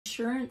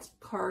insurance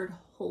card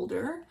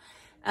holder.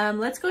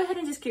 Let's go ahead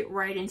and just get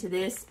right into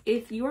this.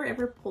 If you are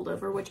ever pulled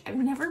over, which I've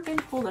never been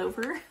pulled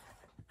over,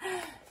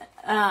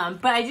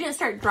 but I didn't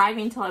start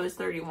driving until I was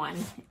 31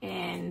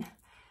 in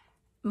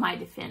my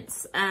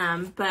defense.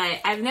 But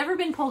I've never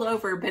been pulled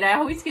over, but I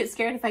always get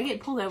scared if I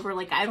get pulled over.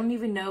 Like, I don't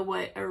even know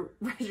what a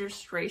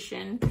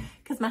registration,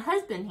 because my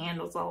husband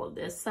handles all of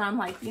this. So I'm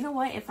like, you know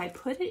what? If I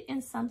put it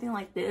in something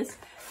like this,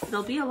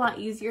 it'll be a lot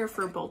easier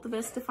for both of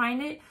us to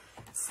find it.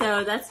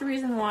 So that's the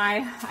reason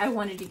why I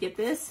wanted to get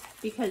this,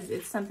 because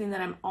it's something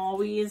that I'm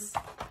always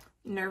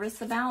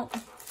nervous about.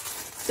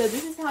 So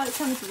this is how it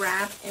comes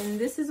wrapped, and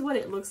this is what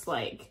it looks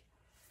like.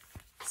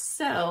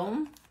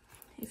 So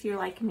if you're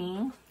like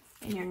me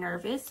and you're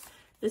nervous,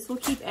 this will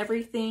keep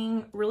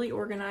everything really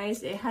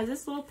organized. It has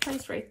this little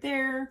place right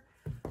there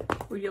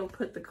where you'll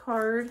put the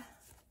card.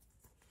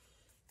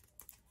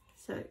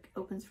 So it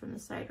opens from the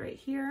side right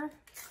here.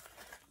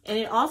 And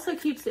it also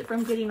keeps it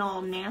from getting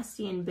all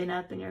nasty and bent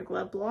up in your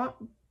glove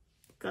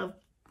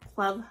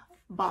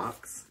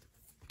box.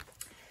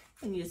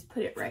 And you just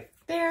put it right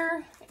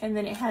there. And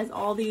then it has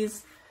all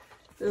these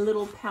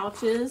little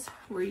pouches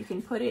where you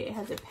can put it. It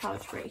has a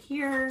pouch right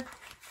here,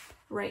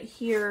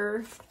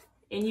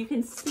 and you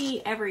can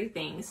see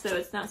everything. So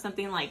it's not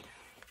something like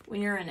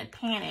when you're in a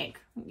panic,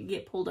 you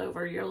get pulled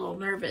over, you're a little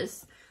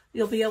nervous.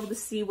 You'll be able to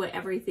see what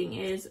everything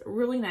is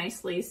really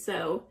nicely.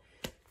 So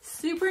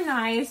super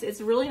nice.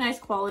 It's really nice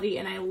quality,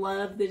 and I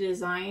love the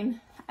design.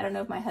 I don't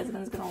know if my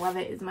husband's gonna love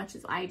it as much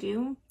as I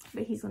do,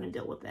 but he's gonna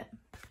deal with it.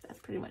 That's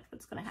pretty much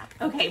what's gonna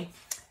happen. Okay,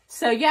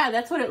 so yeah,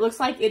 that's what it looks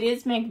like. It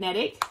is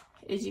magnetic,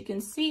 as you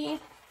can see,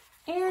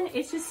 and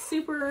it's just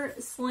super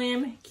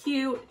slim,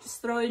 cute.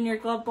 Just throw it in your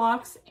glove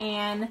box,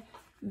 and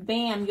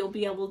bam, you'll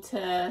be able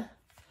to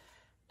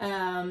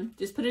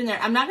just put it in there.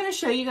 I'm not gonna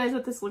show you guys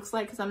what this looks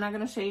like, because I'm not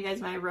gonna show you guys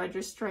my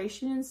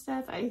registration and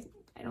stuff. I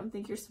don't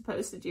think you're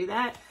supposed to do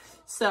that.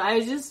 So I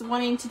was just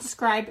wanting to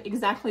describe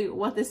exactly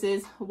what this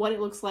is, what it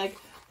looks like,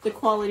 the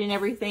quality and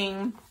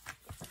everything.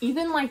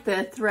 Even like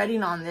the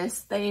threading on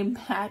this, they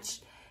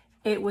matched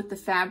it with the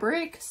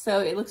fabric. So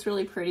it looks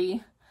really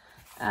pretty.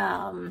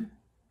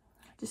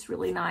 Just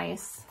really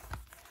nice.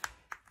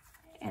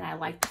 And I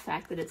like the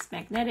fact that it's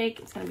magnetic.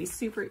 It's going to be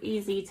super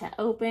easy to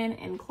open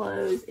and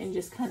close and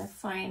just kind of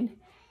find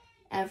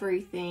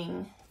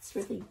everything. It's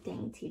really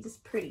dainty,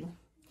 just pretty.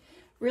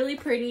 Really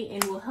pretty,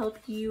 and will help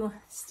you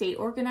stay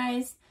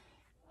organized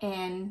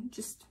and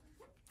just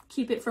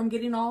keep it from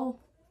getting all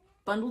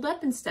bundled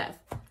up and stuff.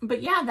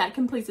 But yeah, that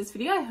completes this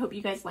video. I hope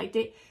you guys liked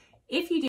it. If you did,